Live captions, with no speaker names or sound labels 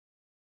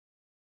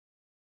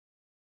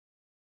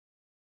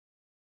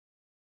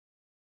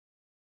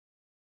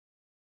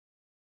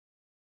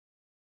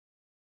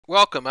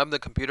Welcome, I'm the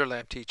Computer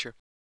Lab teacher.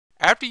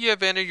 After you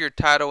have entered your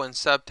title and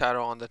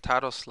subtitle on the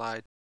title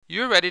slide,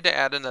 you are ready to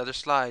add another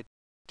slide.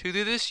 To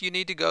do this, you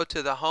need to go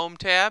to the Home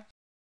tab,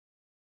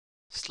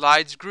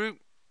 Slides group,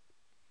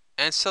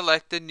 and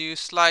select the New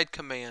Slide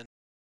command.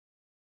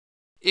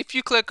 If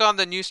you click on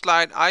the New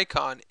Slide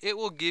icon, it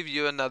will give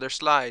you another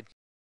slide.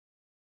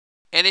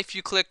 And if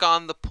you click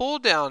on the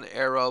pull-down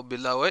arrow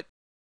below it,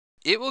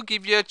 it will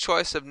give you a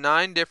choice of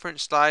 9 different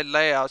slide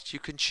layouts you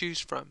can choose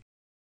from.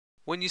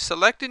 When you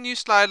select a new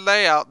slide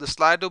layout, the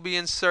slide will be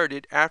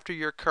inserted after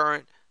your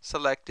current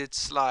selected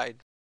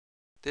slide.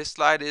 This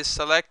slide is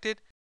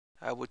selected.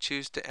 I will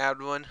choose to add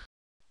one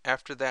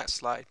after that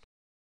slide.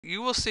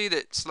 You will see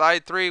that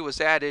slide 3 was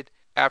added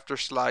after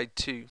slide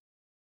 2.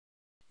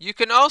 You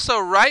can also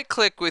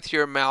right-click with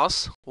your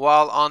mouse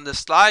while on the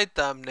slide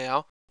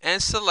thumbnail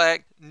and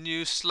select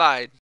New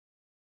Slide.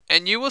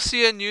 And you will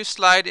see a new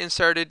slide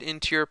inserted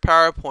into your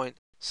PowerPoint,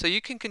 so you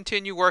can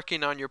continue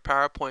working on your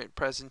PowerPoint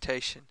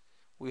presentation.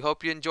 We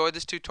hope you enjoyed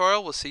this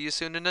tutorial. We'll see you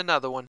soon in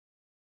another one.